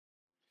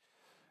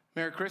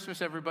Merry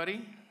Christmas,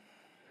 everybody.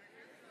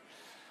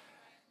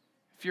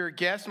 If you're a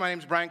guest, my name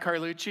is Brian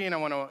Carlucci, and I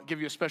want to give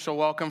you a special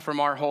welcome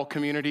from our whole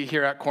community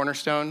here at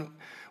Cornerstone.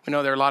 We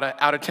know there are a lot of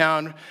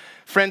out-of-town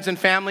friends and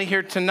family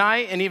here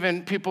tonight, and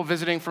even people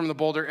visiting from the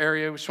Boulder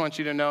area. We just want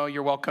you to know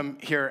you're welcome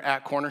here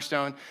at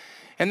Cornerstone.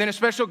 And then a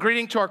special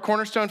greeting to our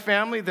Cornerstone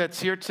family that's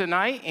here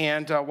tonight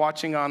and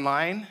watching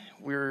online.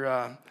 We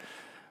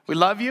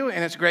love you,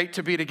 and it's great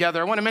to be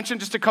together. I want to mention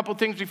just a couple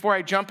things before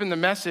I jump in the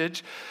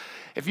message.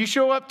 If you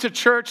show up to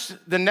church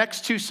the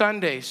next 2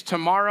 Sundays,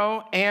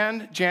 tomorrow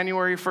and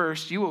January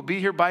 1st, you will be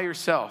here by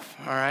yourself,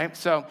 all right?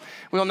 So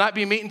we will not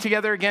be meeting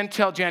together again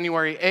till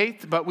January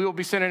 8th, but we will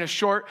be sending a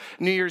short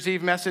New Year's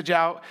Eve message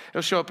out.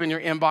 It'll show up in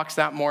your inbox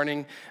that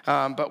morning,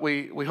 but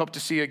we hope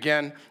to see you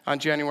again on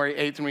January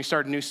 8th when we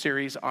start a new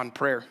series on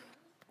prayer.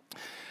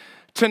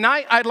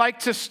 Tonight, I'd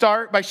like to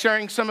start by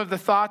sharing some of the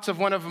thoughts of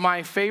one of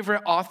my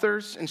favorite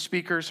authors and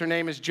speakers. Her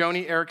name is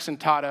Joni Eareckson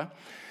Tada.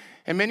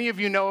 And many of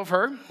you know of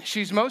her.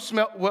 She's most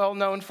well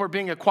known for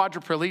being a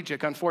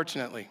quadriplegic,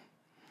 unfortunately.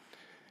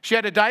 She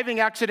had a diving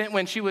accident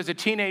when she was a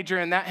teenager,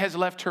 and that has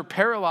left her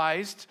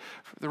paralyzed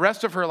for the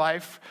rest of her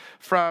life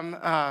from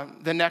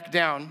the neck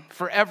down,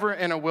 forever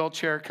in a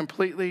wheelchair,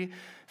 completely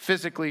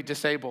physically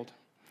disabled.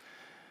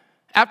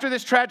 After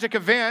this tragic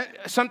event,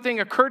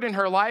 something occurred in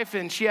her life,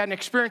 and she had an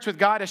experience with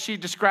God, as she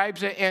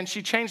describes it, and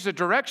she changed the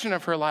direction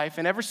of her life.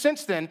 And ever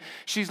since then,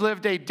 she's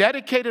lived a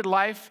dedicated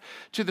life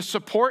to the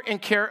support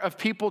and care of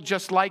people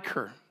just like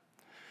her.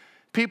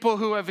 People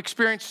who have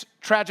experienced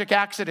tragic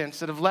accidents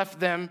that have left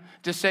them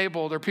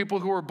disabled, or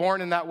people who were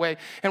born in that way.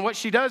 And what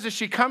she does is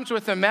she comes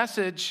with a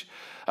message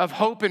of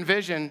hope and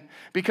vision,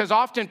 because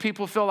often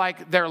people feel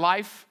like their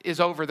life is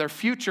over, their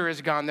future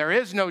is gone, there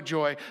is no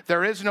joy,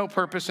 there is no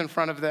purpose in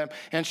front of them,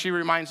 and she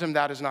reminds them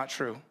that is not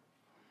true.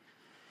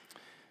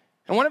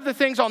 And one of the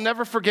things I'll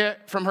never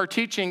forget from her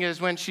teaching is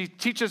when she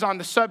teaches on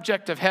the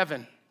subject of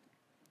heaven.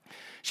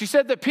 She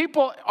said that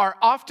people are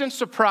often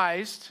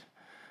surprised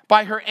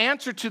by her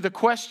answer to the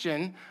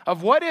question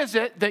of what is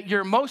it that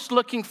you're most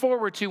looking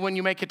forward to when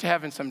you make it to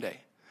heaven someday?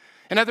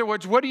 In other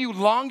words, what are you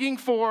longing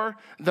for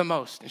the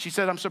most? And she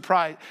said, I'm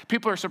surprised.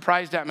 People are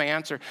surprised at my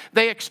answer.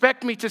 They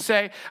expect me to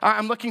say,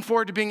 I'm looking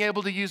forward to being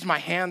able to use my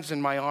hands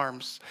and my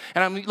arms.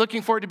 And I'm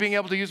looking forward to being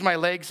able to use my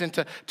legs and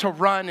to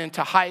run and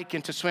to hike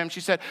and to swim.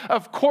 She said,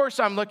 of course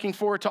I'm looking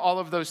forward to all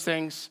of those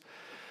things,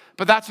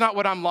 but that's not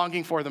what I'm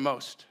longing for the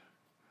most.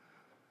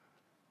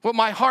 What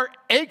my heart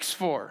aches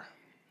for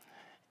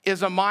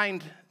is a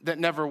mind that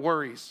never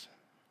worries,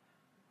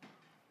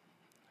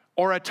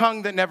 or a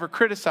tongue that never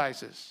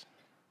criticizes,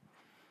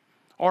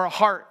 or a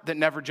heart that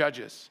never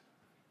judges.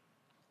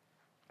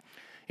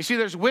 You see,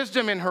 there's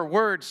wisdom in her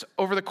words.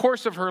 Over the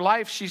course of her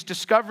life, she's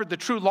discovered the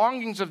true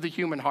longings of the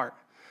human heart.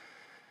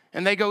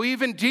 And they go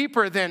even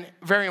deeper than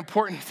very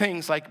important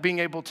things like being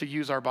able to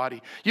use our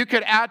body. You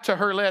could add to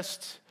her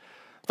list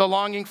the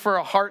longing for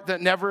a heart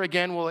that never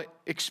again will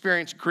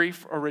experience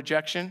grief or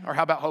rejection, or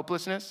how about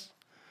hopelessness?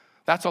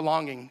 That's a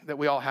longing that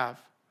we all have.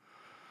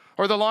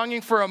 Or the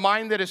longing for a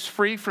mind that is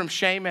free from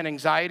shame and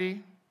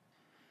anxiety,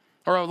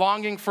 or a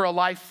longing for a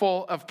life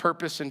full of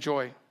purpose and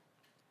joy.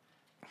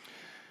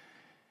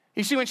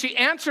 You see, when she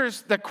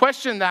answers the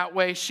question that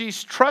way,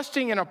 she's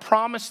trusting in a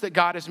promise that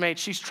God has made.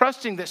 She's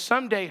trusting that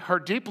someday her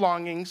deep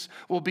longings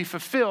will be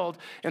fulfilled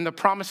in the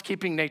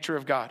promise-keeping nature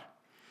of God.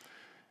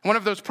 One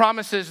of those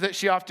promises that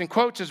she often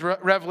quotes is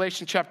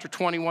Revelation chapter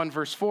 21,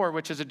 verse 4,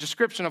 which is a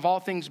description of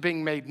all things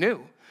being made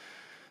new.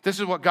 This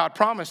is what God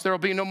promised. There will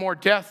be no more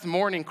death,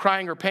 mourning,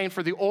 crying, or pain,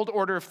 for the old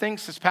order of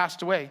things has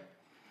passed away.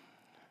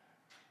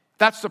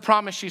 That's the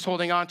promise she's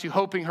holding on to,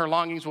 hoping her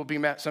longings will be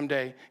met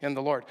someday in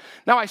the Lord.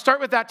 Now, I start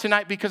with that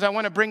tonight because I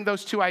want to bring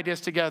those two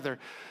ideas together.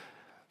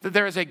 That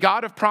there is a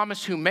God of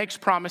promise who makes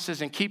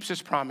promises and keeps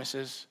his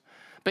promises,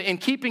 but in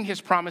keeping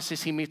his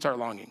promises, he meets our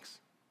longings.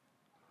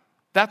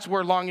 That's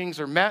where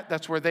longings are met.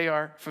 That's where they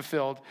are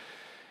fulfilled,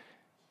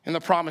 in the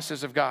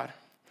promises of God.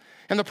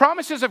 And the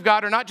promises of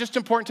God are not just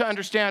important to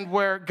understand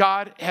where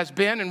God has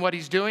been and what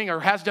he's doing or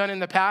has done in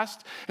the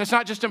past. And it's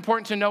not just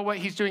important to know what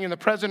he's doing in the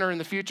present or in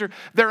the future.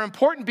 They're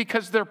important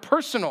because they're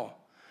personal.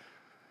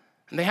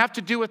 And they have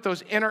to do with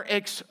those inner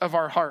aches of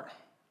our heart,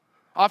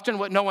 often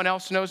what no one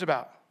else knows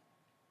about.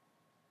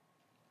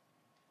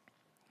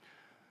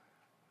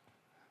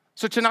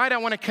 So tonight I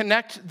want to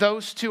connect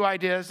those two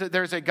ideas, that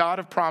there's a God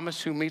of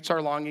promise who meets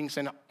our longings.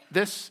 And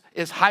this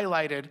is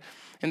highlighted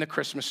in the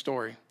Christmas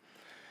story.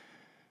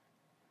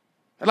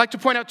 I'd like to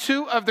point out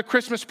 2 of the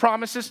Christmas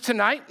promises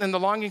tonight and the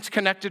longings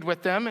connected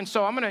with them. And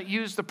so I'm going to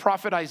use the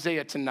prophet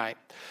Isaiah tonight.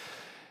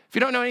 If you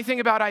don't know anything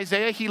about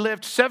Isaiah, he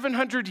lived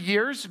 700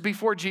 years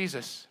before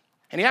Jesus.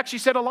 And he actually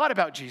said a lot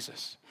about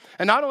Jesus.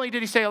 And not only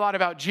did he say a lot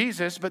about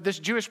Jesus, but this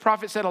Jewish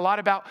prophet said a lot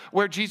about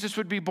where Jesus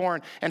would be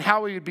born and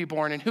how he would be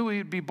born and who he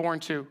would be born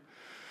to.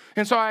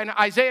 And so in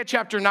Isaiah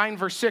chapter 9,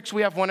 verse 6,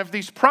 we have one of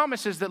these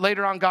promises that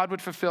later on God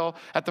would fulfill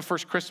at the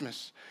first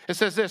Christmas. It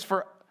says this,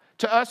 for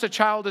to us a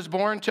child is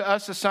born, to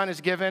us a son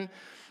is given,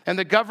 and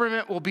the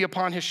government will be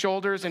upon his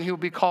shoulders, and he will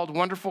be called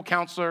Wonderful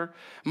Counselor,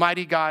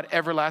 Mighty God,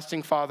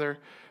 Everlasting Father,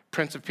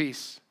 Prince of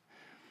Peace.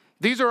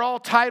 These are all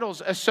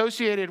titles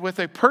associated with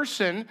a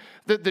person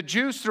that the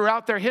Jews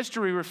throughout their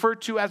history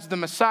referred to as the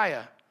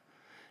Messiah,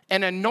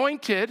 an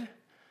anointed,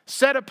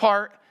 set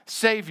apart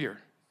Savior.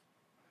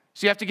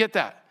 So you have to get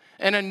that.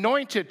 An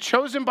anointed,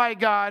 chosen by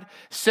God,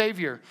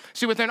 Savior.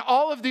 See, within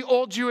all of the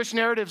old Jewish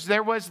narratives,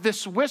 there was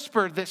this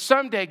whisper that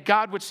someday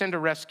God would send a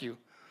rescue.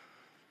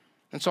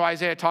 And so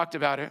Isaiah talked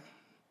about it.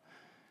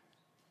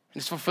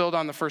 It's fulfilled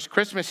on the first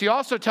Christmas. He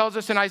also tells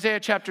us in Isaiah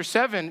chapter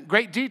 7,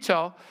 great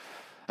detail,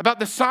 about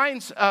the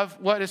signs of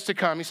what is to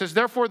come. He says,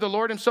 therefore, the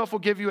Lord himself will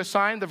give you a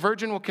sign. The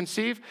virgin will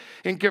conceive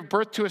and give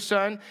birth to a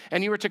son,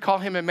 and you are to call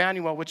him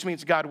Emmanuel, which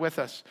means God with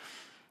us.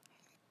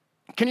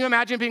 Can you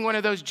imagine being one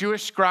of those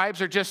Jewish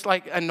scribes or just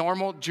like a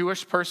normal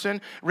Jewish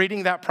person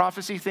reading that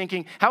prophecy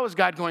thinking, how is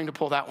God going to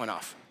pull that one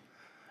off?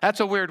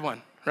 That's a weird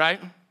one,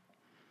 right?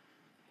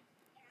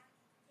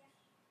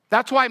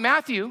 That's why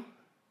Matthew,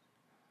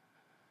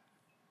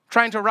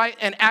 trying to write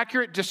an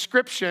accurate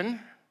description,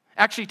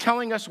 actually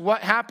telling us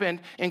what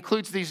happened,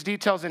 includes these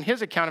details in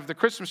his account of the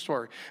Christmas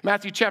story.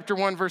 Matthew chapter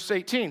 1, verse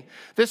 18.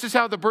 This is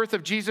how the birth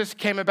of Jesus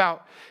came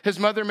about. His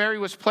mother Mary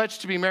was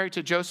pledged to be married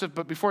to Joseph,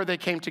 but before they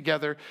came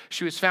together,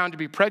 she was found to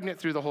be pregnant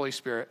through the Holy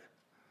Spirit,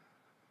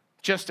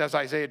 just as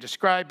Isaiah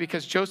described,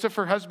 because Joseph,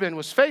 her husband,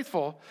 was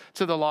faithful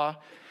to the law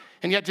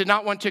and yet did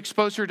not want to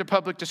expose her to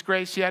public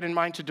disgrace. He had in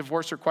mind to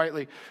divorce her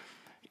quietly.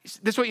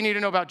 This is what you need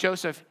to know about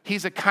Joseph.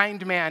 He's a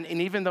kind man,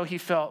 and even though he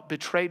felt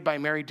betrayed by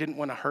Mary, didn't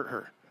want to hurt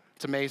her.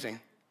 It's amazing.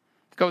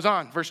 Goes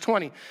on, verse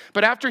 20.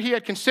 But after he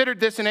had considered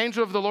this, an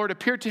angel of the Lord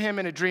appeared to him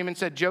in a dream and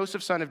said,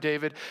 Joseph, son of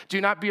David,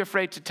 do not be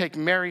afraid to take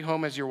Mary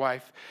home as your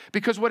wife,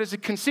 because what is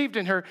conceived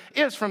in her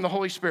is from the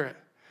Holy Spirit.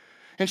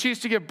 And she is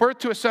to give birth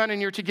to a son,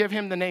 and you're to give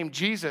him the name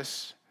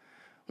Jesus,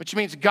 which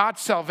means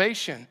God's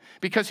salvation,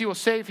 because he will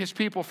save his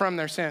people from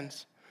their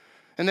sins.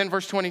 And then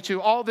verse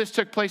 22, all this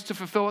took place to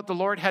fulfill what the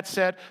Lord had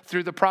said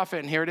through the prophet.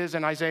 And here it is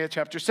in Isaiah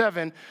chapter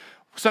 7,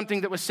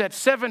 something that was said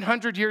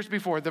 700 years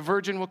before. The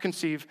virgin will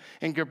conceive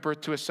and give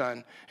birth to a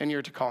son, and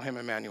you're to call him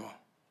Emmanuel.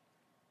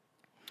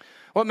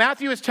 What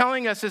Matthew is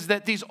telling us is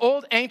that these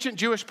old ancient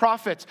Jewish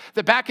prophets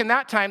that back in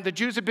that time the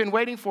Jews had been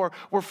waiting for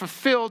were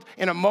fulfilled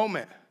in a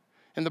moment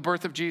in the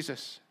birth of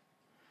Jesus.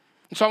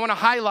 And so I want to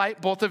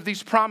highlight both of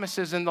these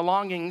promises and the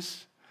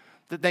longings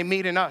that they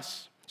meet in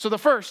us. So the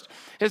first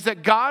is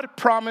that God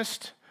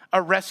promised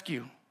a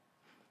rescue.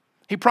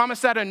 He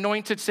promised that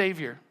anointed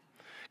Savior.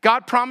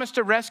 God promised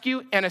a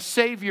rescue, and a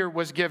Savior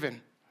was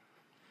given.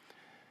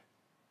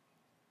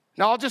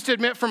 Now, I'll just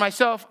admit for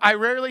myself, I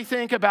rarely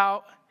think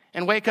about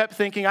and wake up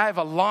thinking I have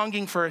a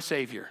longing for a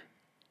Savior.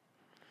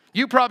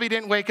 You probably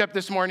didn't wake up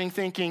this morning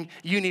thinking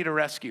you need a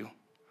rescue.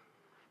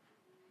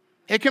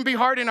 It can be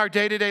hard in our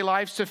day-to-day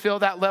lives to feel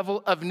that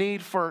level of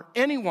need for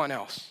anyone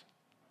else.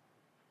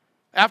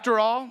 After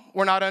all,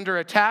 we're not under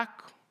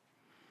attack.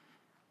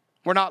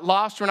 We're not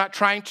lost. We're not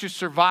trying to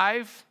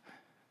survive.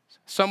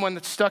 Someone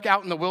that's stuck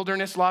out in the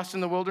wilderness, lost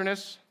in the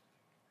wilderness.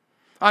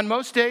 On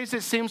most days,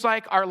 it seems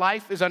like our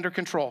life is under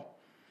control.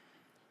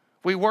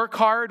 We work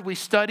hard, we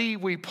study,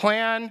 we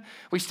plan,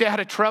 we stay out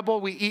of trouble,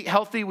 we eat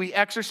healthy, we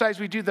exercise,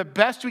 we do the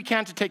best we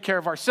can to take care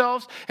of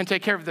ourselves and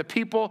take care of the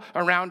people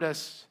around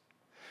us.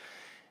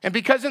 And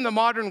because in the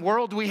modern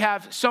world we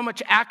have so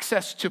much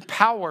access to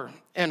power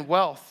and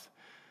wealth,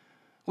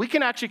 we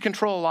can actually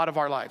control a lot of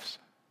our lives.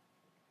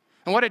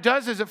 And what it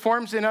does is it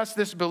forms in us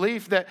this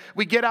belief that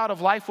we get out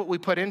of life what we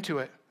put into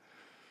it.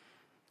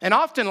 And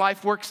often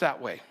life works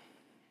that way.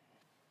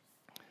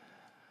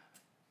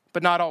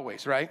 But not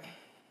always, right?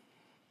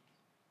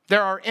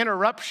 There are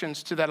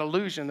interruptions to that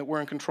illusion that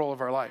we're in control of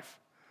our life.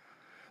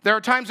 There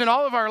are times in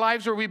all of our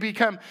lives where we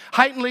become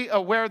heightenedly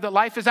aware that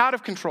life is out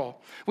of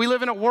control. We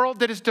live in a world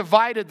that is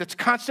divided, that's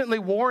constantly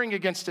warring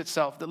against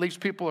itself, that leaves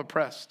people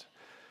oppressed.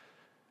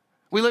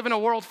 We live in a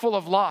world full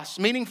of loss,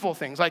 meaningful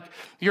things like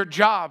your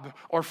job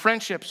or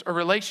friendships or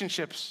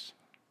relationships.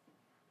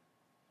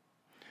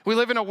 We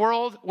live in a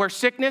world where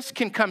sickness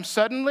can come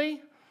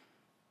suddenly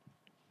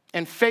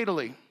and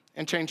fatally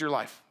and change your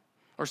life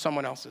or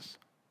someone else's.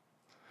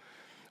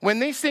 When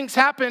these things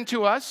happen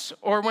to us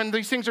or when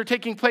these things are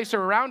taking place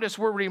around us,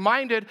 we're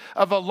reminded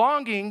of a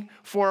longing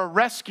for a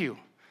rescue.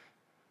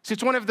 See,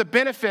 it's one of the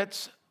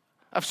benefits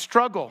of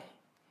struggle.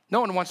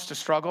 No one wants to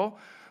struggle.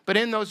 But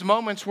in those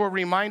moments, we're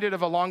reminded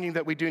of a longing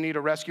that we do need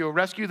a rescue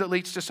that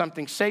leads to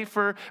something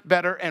safer,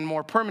 better, and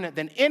more permanent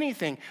than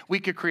anything we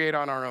could create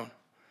on our own.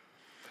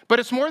 But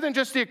it's more than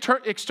just the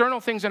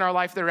external things in our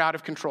life that are out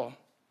of control.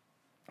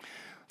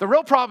 The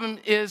real problem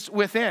is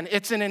within.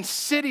 It's an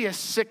insidious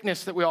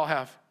sickness that we all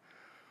have.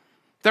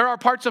 There are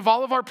parts of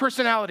all of our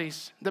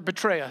personalities that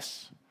betray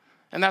us,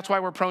 and that's why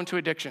we're prone to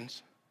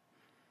addictions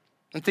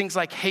and things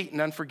like hate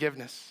and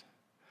unforgiveness.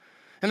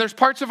 And there's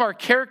parts of our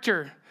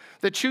character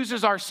that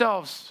chooses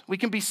ourselves. We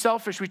can be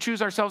selfish. We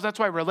choose ourselves. That's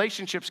why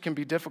relationships can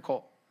be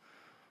difficult.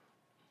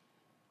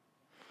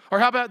 Or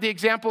how about the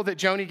example that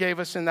Joni gave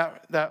us in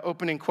that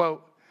opening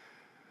quote?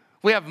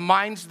 We have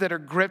minds that are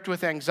gripped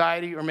with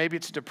anxiety, or maybe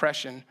it's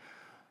depression.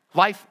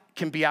 Life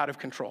can be out of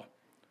control.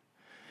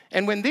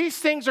 And when these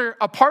things are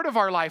a part of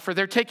our life, or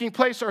they're taking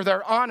place, or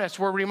they're honest,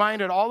 we're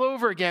reminded all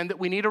over again that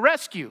we need a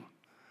rescue.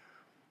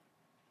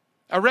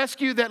 A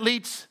rescue that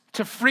leads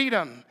to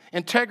freedom,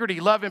 integrity,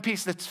 love, and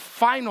peace that's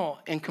final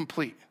and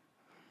complete.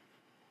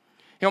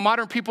 You know,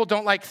 modern people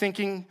don't like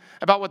thinking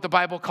about what the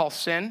Bible calls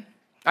sin.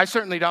 I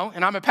certainly don't,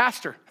 and I'm a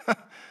pastor.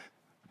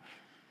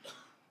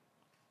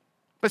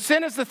 But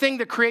sin is the thing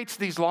that creates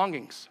these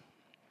longings.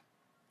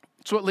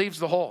 It's what leaves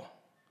the hole.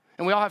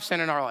 And we all have sin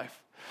in our life.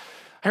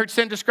 I heard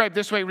sin described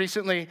this way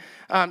recently.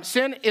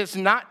 Sin is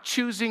not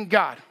choosing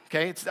God,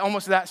 okay? It's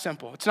almost that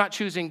simple. It's not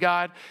choosing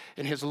God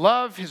in his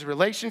love, his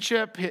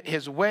relationship,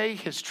 his way,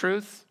 his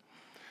truth.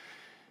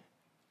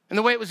 And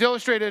the way it was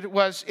illustrated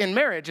was in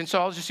marriage. And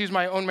so I'll just use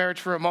my own marriage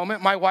for a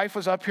moment. My wife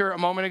was up here a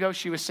moment ago.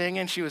 She was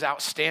singing. She was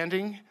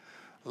outstanding.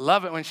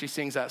 Love it when she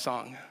sings that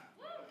song.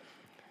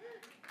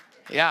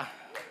 Yeah.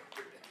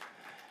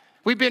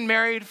 We've been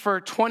married for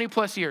 20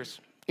 plus years.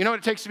 You know what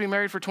it takes to be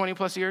married for 20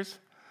 plus years?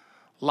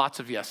 Lots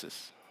of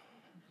yeses.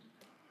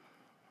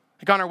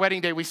 Like on our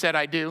wedding day, we said,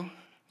 I do.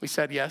 We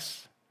said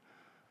yes.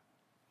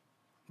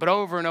 But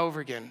over and over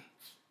again,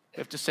 we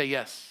have to say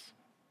yes.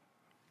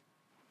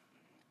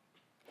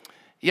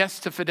 Yes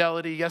to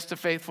fidelity, yes to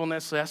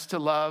faithfulness, yes to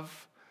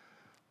love,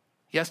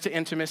 yes to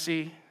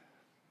intimacy,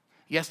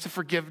 yes to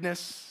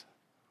forgiveness,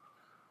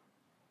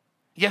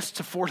 yes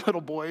to 4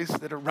 little boys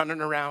that are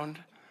running around.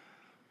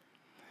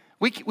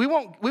 We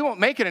won't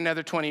make it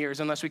another 20 years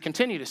unless we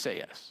continue to say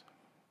yes.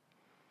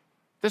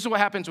 This is what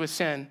happens with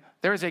sin.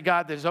 There is a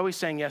God that is always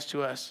saying yes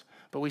to us,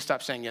 but we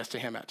stop saying yes to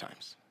him at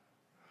times.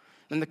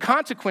 And the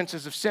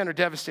consequences of sin are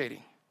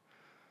devastating.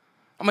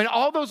 I mean,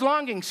 all those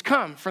longings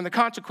come from the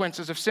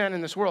consequences of sin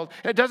in this world.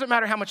 And it doesn't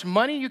matter how much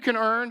money you can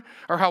earn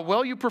or how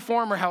well you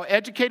perform or how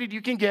educated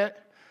you can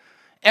get.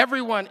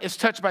 Everyone is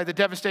touched by the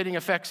devastating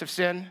effects of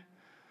sin.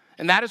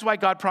 And that is why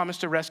God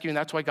promised to rescue, and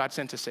that's why God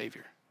sent a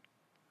Savior.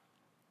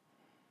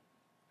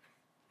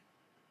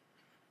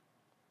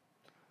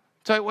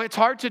 So it's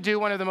hard to do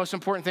one of the most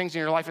important things in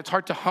your life. It's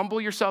hard to humble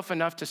yourself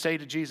enough to say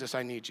to Jesus,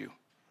 I need you.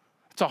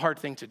 It's a hard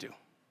thing to do.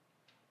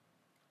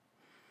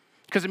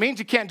 Because it means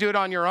you can't do it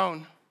on your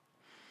own.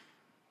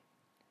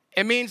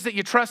 It means that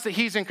you trust that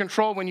he's in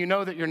control when you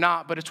know that you're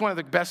not, but it's one of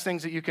the best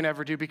things that you can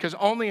ever do because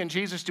only in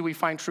Jesus do we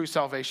find true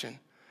salvation.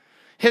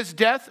 His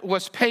death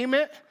was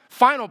payment,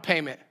 final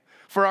payment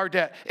for our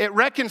debt. It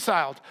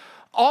reconciled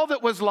all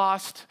that was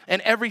lost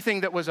and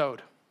everything that was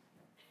owed.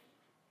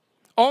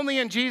 Only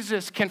in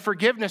Jesus can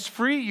forgiveness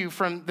free you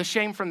from the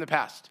shame from the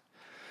past.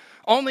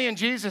 Only in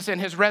Jesus and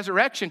his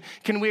resurrection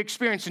can we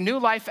experience new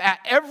life at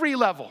every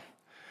level.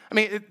 I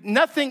mean,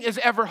 nothing is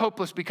ever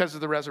hopeless because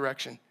of the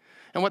resurrection.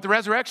 And what the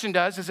resurrection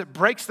does is it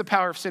breaks the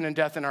power of sin and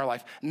death in our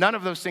life. None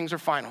of those things are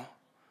final.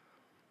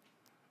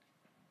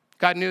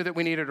 God knew that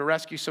we needed a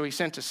rescue, so he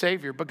sent a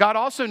Savior. But God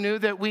also knew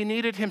that we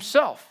needed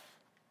himself.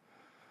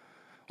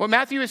 What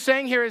Matthew is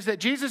saying here is that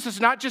Jesus is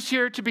not just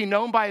here to be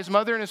known by his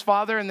mother and his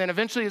father and then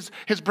eventually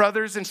his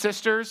brothers and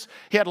sisters.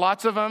 He had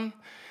lots of them.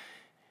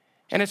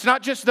 And it's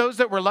not just those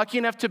that were lucky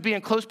enough to be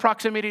in close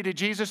proximity to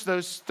Jesus,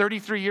 those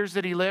 33 years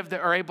that he lived,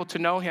 that are able to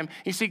know him.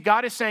 You see,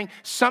 God is saying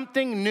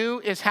something new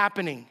is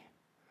happening.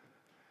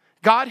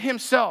 God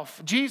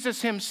himself,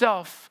 Jesus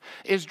himself,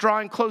 is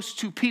drawing close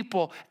to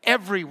people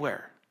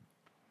everywhere.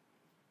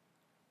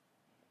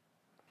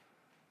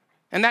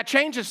 And that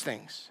changes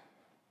things.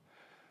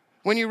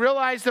 When you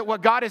realize that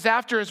what God is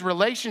after is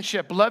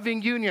relationship,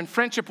 loving union,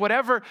 friendship,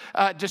 whatever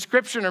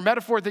description or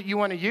metaphor that you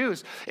want to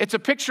use, it's a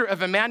picture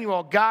of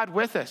Emmanuel, God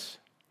with us.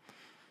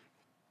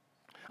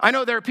 I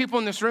know there are people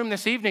in this room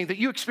this evening that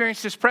you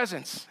experienced his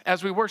presence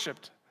as we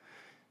worshiped.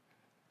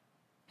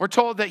 We're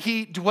told that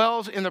he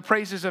dwells in the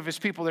praises of his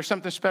people. There's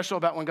something special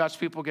about when God's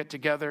people get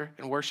together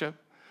and worship.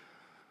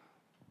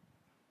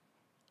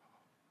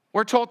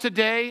 We're told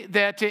today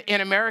that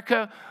in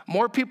America,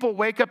 more people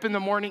wake up in the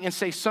morning and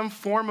say some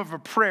form of a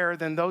prayer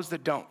than those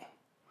that don't.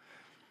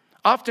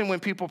 Often when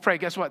people pray,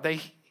 guess what?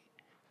 They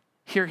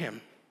hear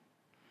him.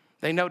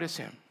 They notice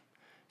him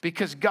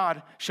because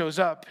God shows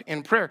up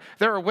in prayer.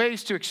 There are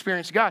ways to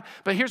experience God,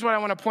 but here's what I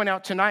want to point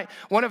out tonight.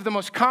 One of the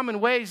most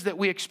common ways that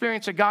we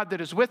experience a God that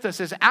is with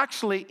us is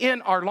actually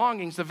in our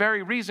longings, the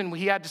very reason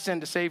he had to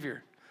send a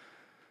Savior.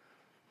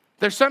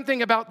 There's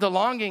something about the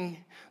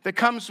longing that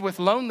comes with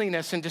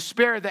loneliness and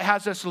despair that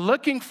has us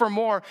looking for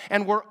more,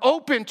 and we're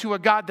open to a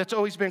God that's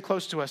always been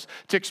close to us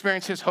to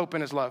experience his hope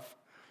and his love.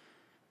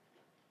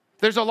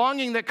 There's a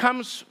longing that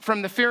comes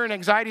from the fear and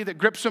anxiety that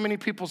grips so many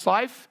people's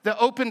life that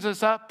opens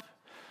us up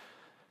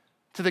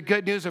to the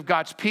good news of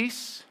God's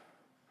peace.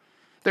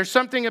 There's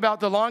something about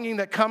the longing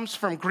that comes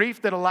from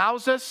grief that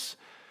allows us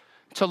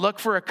to look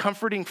for a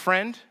comforting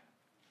friend.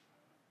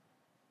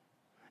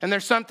 And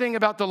there's something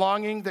about the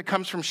longing that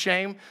comes from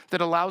shame that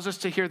allows us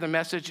to hear the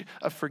message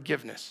of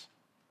forgiveness.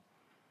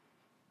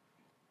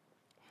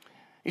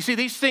 You see,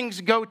 these things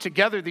go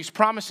together. These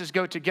promises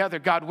go together,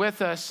 God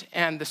with us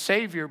and the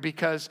Savior,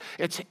 because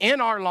it's in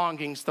our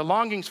longings, the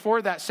longings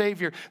for that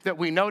Savior, that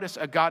we notice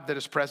a God that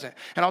is present.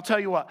 And I'll tell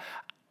you what,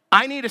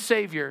 I need a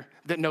Savior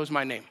that knows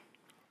my name.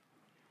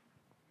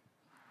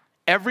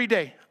 Every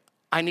day,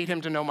 I need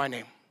him to know my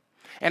name.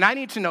 And I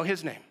need to know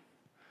his name.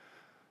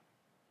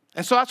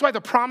 And so that's why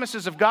the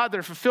promises of God that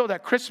are fulfilled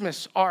at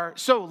Christmas are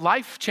so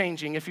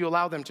life-changing if you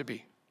allow them to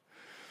be.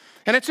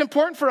 And it's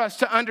important for us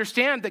to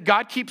understand that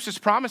God keeps his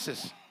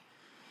promises.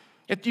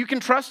 You can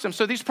trust him.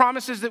 So these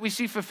promises that we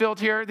see fulfilled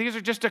here, these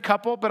are just a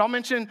couple, but I'll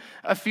mention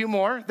a few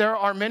more. There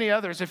are many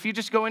others. If you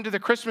just go into the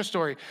Christmas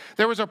story,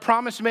 there was a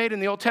promise made in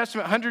the Old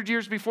Testament hundreds of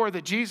years before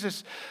that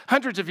Jesus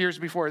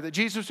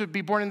would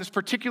be born in this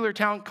particular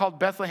town called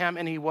Bethlehem,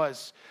 and he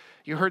was.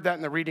 You heard that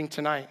in the reading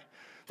tonight.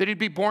 That he'd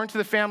be born to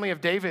the family of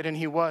David, and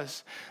he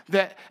was.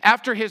 That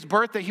after his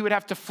birth, that he would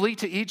have to flee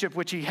to Egypt,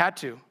 which he had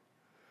to.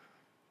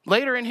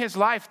 Later in his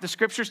life, the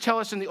scriptures tell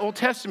us in the Old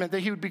Testament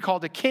that he would be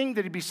called a king,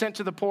 that he'd be sent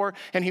to the poor,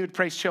 and he would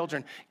praise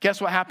children. Guess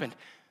what happened?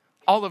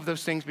 All of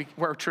those things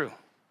were true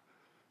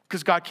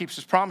because God keeps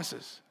his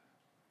promises.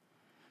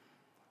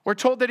 We're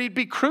told that he'd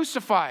be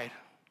crucified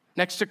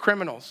next to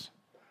criminals.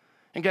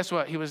 And guess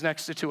what? He was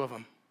next to two of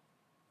them.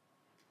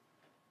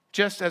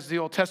 Just as the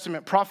Old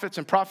Testament prophets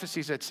and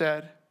prophecies had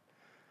said.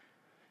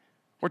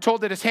 We're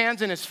told that his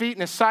hands and his feet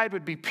and his side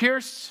would be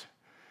pierced,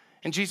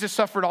 and Jesus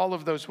suffered all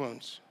of those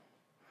wounds.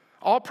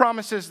 All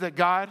promises that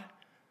God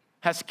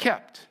has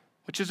kept,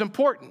 which is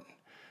important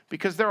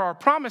because there are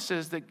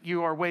promises that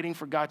you are waiting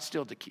for God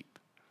still to keep.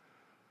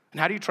 And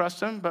how do you trust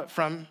him? But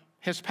from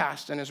his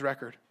past and his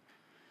record.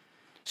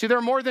 See, there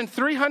are more than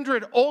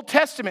 300 Old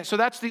Testament, so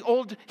that's the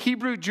old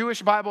Hebrew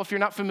Jewish Bible, if you're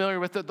not familiar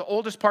with it, the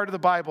oldest part of the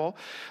Bible.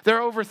 There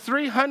are over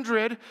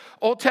 300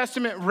 Old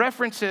Testament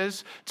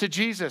references to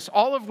Jesus,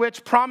 all of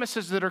which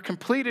promises that are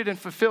completed and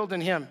fulfilled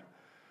in him.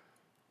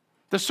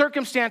 The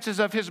circumstances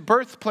of his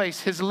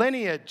birthplace, his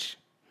lineage,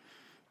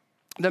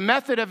 the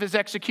method of his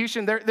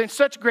execution, they're in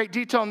such great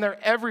detail and they're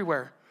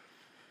everywhere.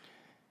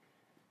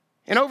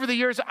 And over the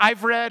years,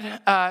 I've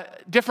read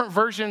different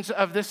versions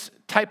of this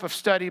type of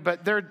study,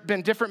 but there have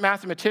been different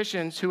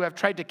mathematicians who have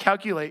tried to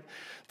calculate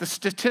the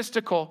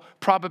statistical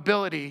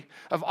probability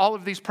of all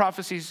of these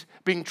prophecies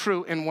being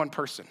true in one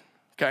person,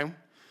 okay?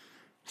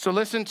 So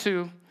listen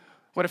to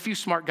what a few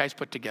smart guys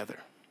put together.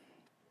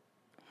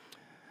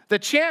 The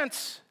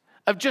chance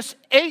of just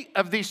 8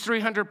 of these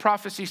 300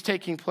 prophecies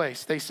taking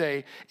place, they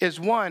say, is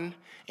 1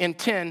 in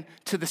 10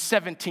 to the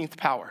 17th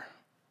power.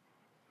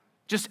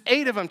 Just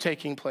 8 of them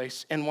taking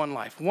place in one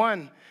life.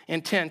 1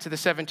 in 10 to the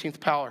 17th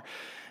power.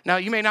 Now,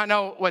 you may not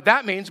know what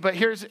that means, but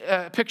here's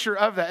a picture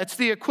of that. It's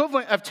the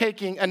equivalent of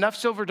taking enough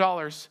silver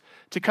dollars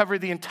to cover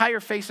the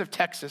entire face of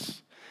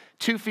Texas,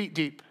 2 feet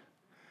deep.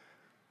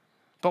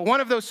 But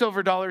one of those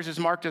silver dollars is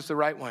marked as the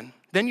right one.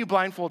 Then you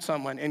blindfold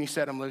someone and you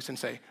set them loose and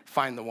say,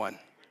 find the one.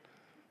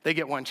 They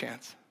get one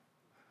chance.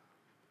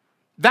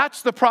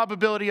 That's the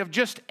probability of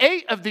just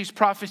 8 of these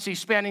prophecies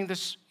spanning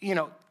this,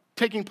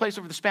 taking place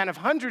over the span of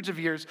hundreds of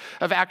years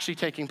of actually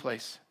taking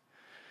place.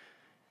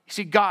 You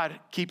see, God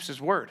keeps his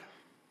word.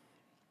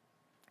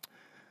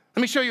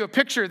 Let me show you a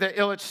picture that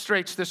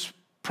illustrates this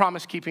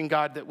promise-keeping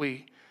God that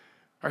we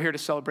are here to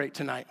celebrate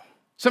tonight.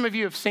 Some of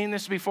you have seen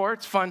this before.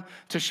 It's fun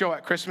to show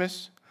at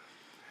Christmas.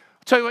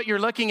 I'll tell you what you're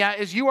looking at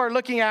is you are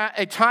looking at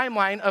a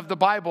timeline of the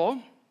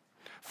Bible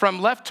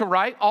from left to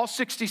right, all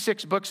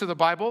 66 books of the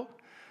Bible,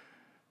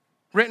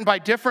 written by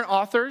different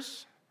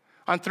authors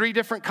on 3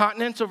 different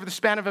continents over the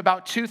span of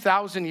about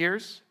 2,000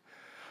 years.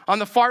 On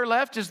the far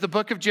left is the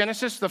book of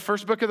Genesis, the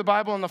first book of the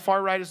Bible. On the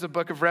far right is the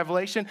book of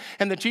Revelation.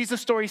 And the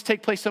Jesus stories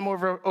take place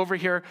somewhere over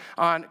here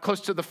on close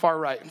to the far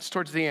right. It's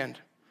towards the end.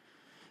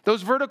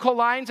 Those vertical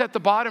lines at the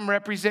bottom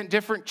represent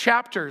different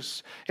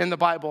chapters in the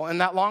Bible. And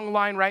that long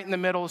line right in the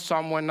middle is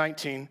Psalm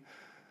 119,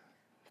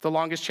 the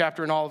longest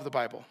chapter in all of the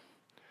Bible.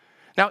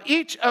 Now,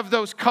 each of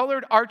those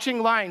colored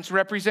arching lines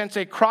represents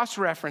a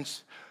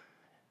cross-reference,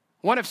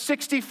 one of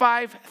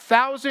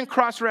 65,000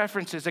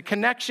 cross-references, a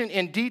connection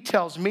in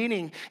details,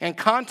 meaning, and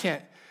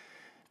content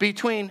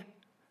between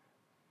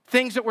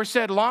things that were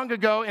said long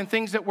ago and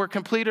things that were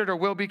completed or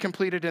will be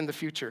completed in the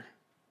future.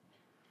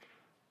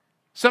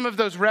 Some of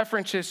those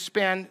references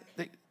span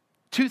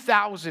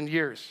 2,000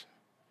 years.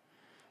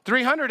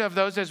 300 of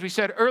those, as we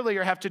said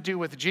earlier, have to do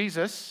with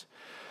Jesus.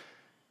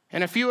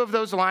 And a few of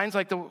those lines,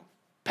 like the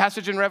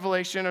passage in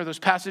Revelation or those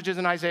passages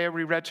in Isaiah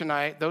we read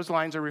tonight, those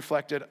lines are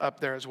reflected up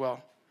there as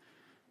well.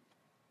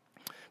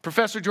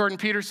 Professor Jordan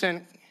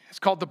Peterson has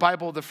called the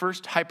Bible the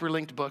first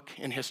hyperlinked book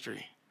in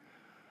history.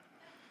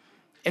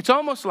 It's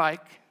almost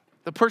like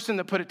the person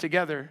that put it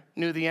together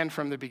knew the end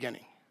from the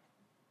beginning.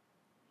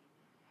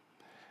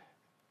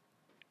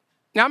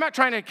 Now, I'm not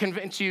trying to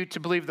convince you to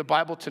believe the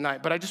Bible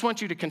tonight, but I just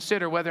want you to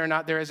consider whether or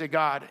not there is a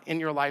God in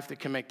your life that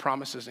can make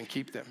promises and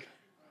keep them.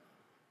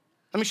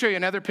 Let me show you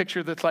another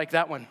picture that's like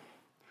that one.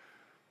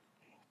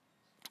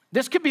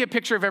 This could be a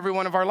picture of every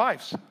one of our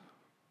lives.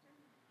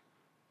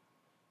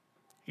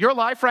 Your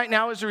life right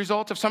now is a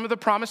result of some of the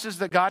promises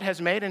that God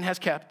has made and has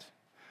kept.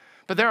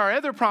 But there are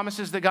other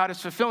promises that God is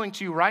fulfilling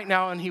to you right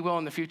now and he will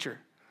in the future.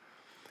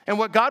 And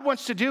what God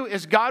wants to do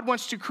is God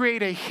wants to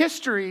create a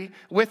history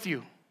with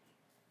you.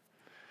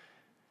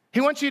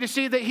 He wants you to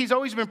see that he's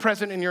always been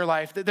present in your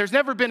life, that there's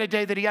never been a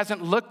day that he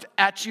hasn't looked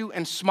at you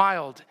and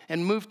smiled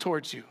and moved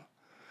towards you.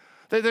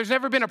 There's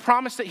never been a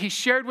promise that he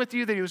shared with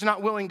you that he was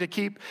not willing to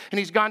keep, and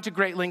he's gone to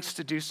great lengths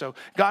to do so.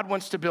 God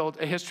wants to build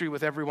a history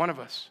with every one of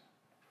us.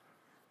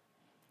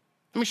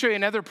 Let me show you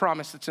another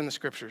promise that's in the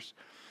scriptures.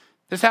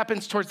 This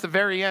happens towards the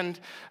very end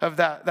of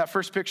that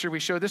first picture we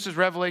showed. This is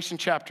Revelation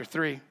chapter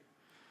 3.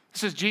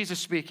 This is Jesus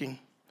speaking.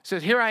 He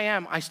says, "Here I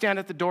am, I stand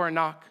at the door and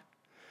knock.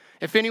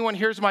 If anyone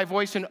hears my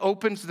voice and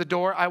opens the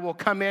door, I will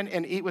come in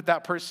and eat with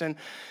that person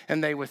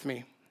and they with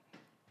me."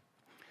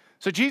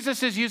 So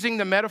Jesus is using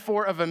the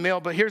metaphor of a meal,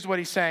 but here's what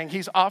he's saying.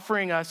 He's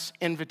offering us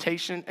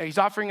invitation. He's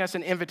offering us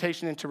an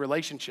invitation into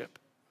relationship,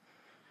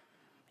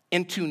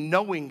 into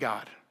knowing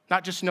God,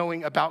 not just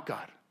knowing about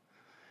God,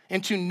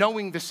 into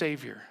knowing the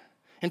Savior,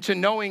 into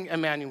knowing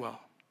Emmanuel.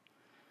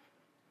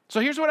 So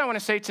here's what I want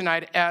to say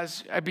tonight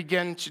as I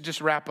begin to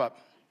just wrap up.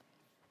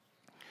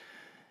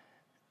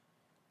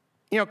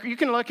 You know, you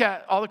can look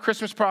at all the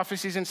Christmas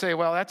prophecies and say,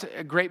 well, that's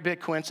a great big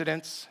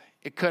coincidence.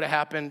 It could have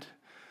happened.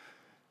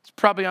 It's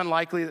probably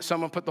unlikely that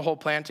someone put the whole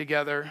plan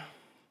together.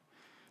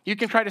 You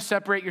can try to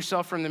separate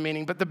yourself from the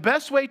meaning, but the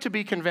best way to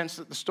be convinced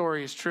that the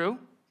story is true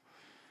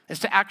is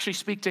to actually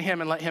speak to him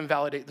and let him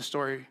validate the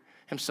story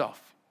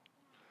himself.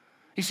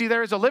 You see,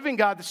 there is a living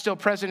God that's still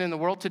present in the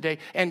world today,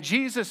 and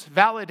Jesus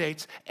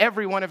validates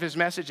every one of his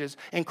messages,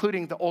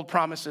 including the old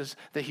promises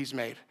that he's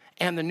made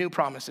and the new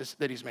promises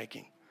that he's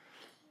making.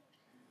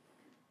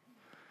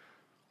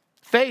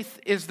 Faith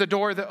is the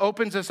door that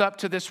opens us up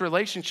to this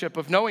relationship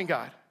of knowing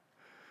God.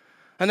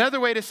 Another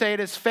way to say it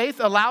is faith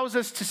allows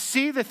us to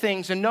see the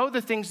things and know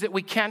the things that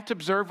we can't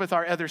observe with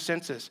our other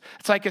senses.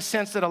 It's like a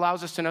sense that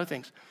allows us to know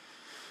things.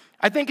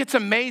 I think it's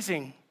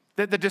amazing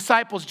that the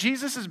disciples,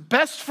 Jesus'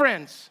 best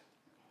friends,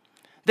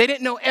 they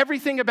didn't know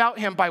everything about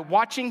him by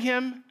watching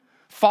him,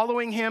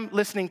 following him,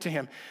 listening to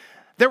him.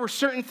 There were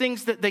certain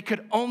things that they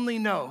could only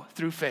know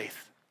through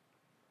faith.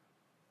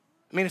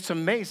 I mean, it's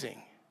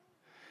amazing.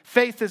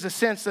 Faith is a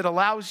sense that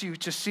allows you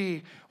to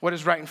see what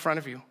is right in front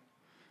of you.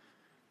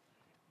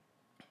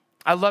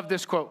 I love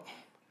this quote.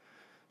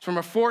 It's from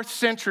a 4th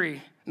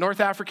century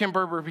North African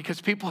Berber because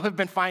people have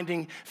been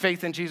finding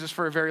faith in Jesus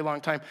for a very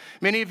long time.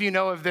 Many of you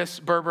know of this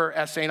Berber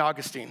as St.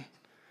 Augustine.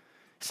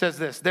 He says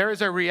this, "There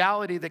is a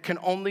reality that can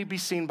only be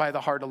seen by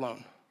the heart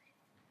alone."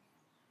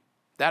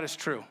 That is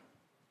true.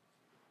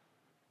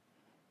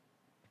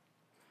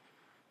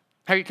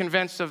 Are you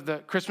convinced of the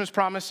Christmas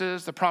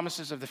promises, the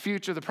promises of the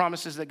future, the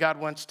promises that God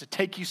wants to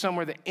take you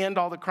somewhere that end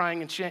all the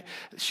crying and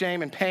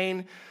shame and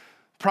pain,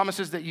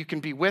 promises that you can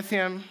be with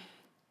him?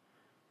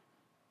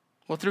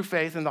 Well, through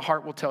faith, and the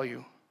heart will tell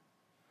you.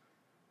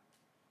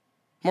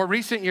 More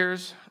recent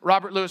years,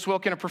 Robert Louis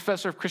Wilkin, a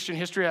professor of Christian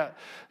history at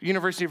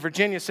University of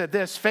Virginia, said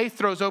this, "Faith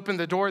throws open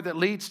the door that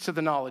leads to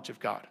the knowledge of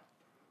God."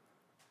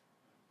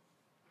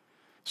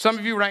 Some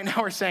of you right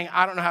now are saying,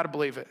 "I don't know how to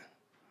believe it."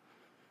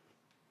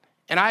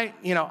 And I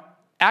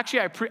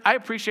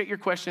appreciate your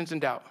questions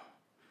and doubt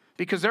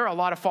because there are a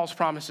lot of false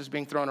promises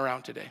being thrown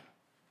around today.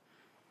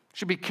 We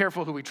should be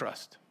careful who we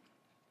trust.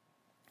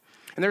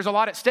 And there's a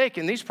lot at stake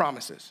in these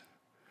promises.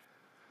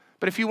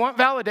 But if you want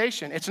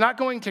validation, it's not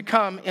going to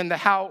come in the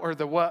how or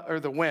the what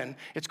or the when.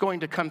 It's going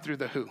to come through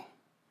the who.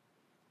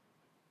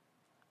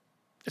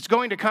 It's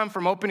going to come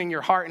from opening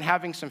your heart and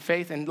having some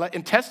faith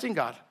and testing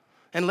God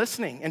and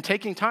listening and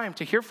taking time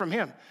to hear from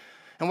him.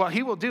 And what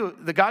he will do,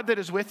 the God that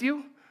is with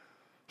you,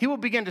 he will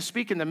begin to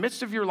speak in the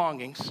midst of your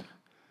longings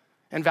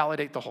and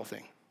validate the whole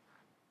thing.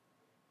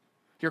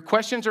 Your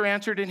questions are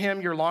answered in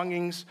him. Your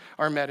longings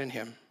are met in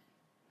him.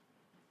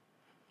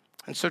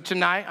 And so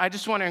tonight, I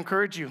just want to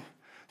encourage you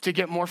to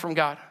get more from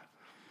God.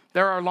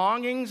 There are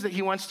longings that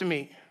he wants to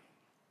meet.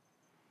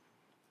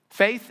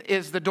 Faith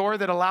is the door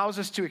that allows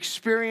us to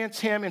experience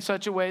him in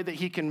such a way that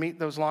he can meet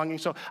those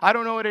longings. So I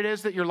don't know what it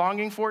is that you're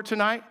longing for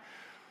tonight,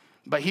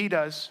 but he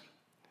does.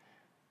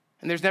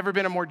 And there's never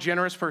been a more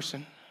generous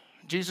person.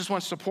 Jesus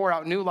wants to pour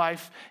out new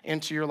life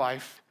into your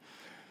life.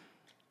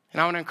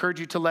 And I want to encourage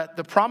you to let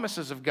the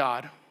promises of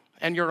God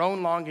and your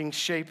own longings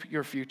shape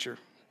your future.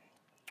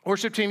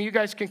 Worship team, you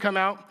guys can come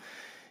out.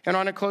 And I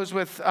want to close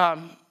with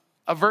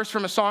a verse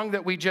from a song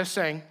that we just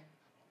sang.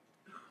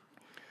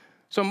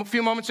 So a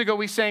few moments ago,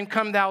 we sang,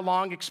 "Come Thou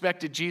Long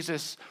Expected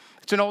Jesus."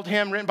 It's an old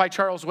hymn written by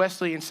Charles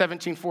Wesley in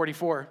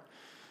 1744.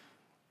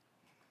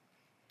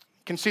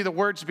 You can see the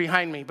words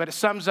behind me, but it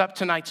sums up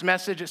tonight's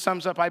message. It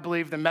sums up, I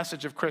believe, the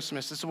message of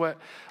Christmas. This is what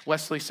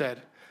Wesley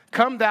said.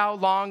 "Come Thou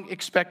Long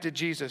Expected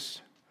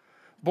Jesus,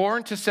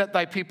 born to set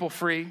thy people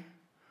free.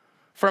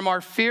 From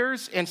our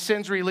fears and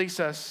sins release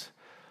us.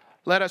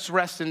 Let us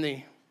rest in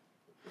thee.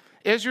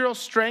 Israel's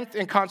strength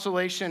and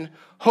consolation,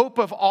 hope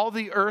of all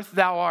the earth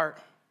thou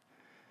art.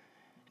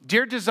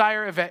 Dear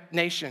desire of a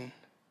nation,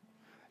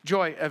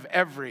 joy of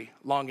every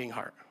longing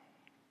heart."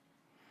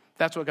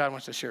 That's what God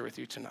wants to share with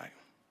you tonight.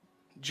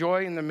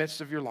 Joy in the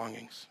midst of your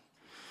longings.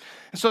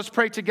 And so let's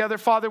pray together.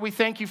 Father, we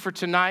thank you for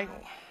tonight.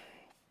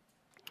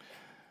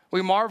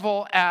 We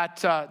marvel at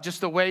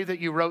just the way that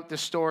you wrote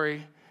this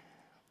story.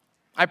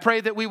 I pray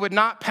that we would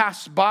not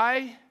pass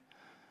by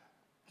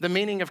the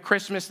meaning of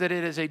Christmas, that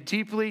it is a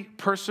deeply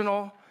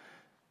personal,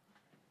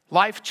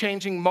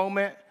 life-changing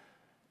moment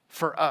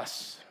for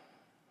us.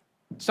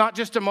 It's not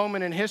just a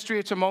moment in history,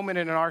 it's a moment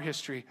in our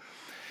history.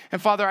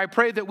 And Father, I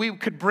pray that we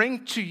could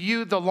bring to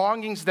you the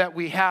longings that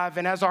we have,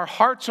 and as our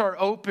hearts are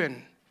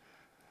open,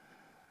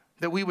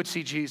 that we would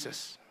see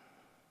Jesus,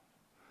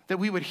 that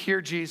we would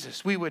hear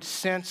Jesus, we would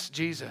sense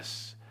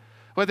Jesus.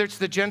 Whether it's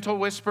the gentle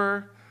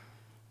whisper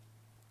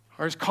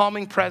or his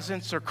calming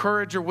presence or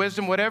courage or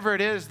wisdom, whatever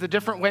it is, the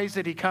different ways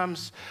that he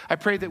comes, I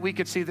pray that we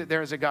could see that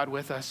there is a God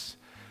with us,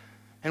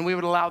 and we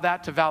would allow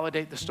that to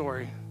validate the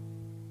story.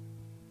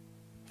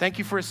 Thank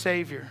you for a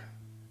Savior.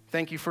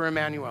 Thank you for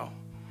Emmanuel.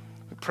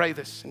 We pray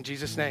this in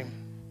Jesus' name.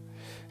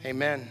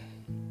 Amen.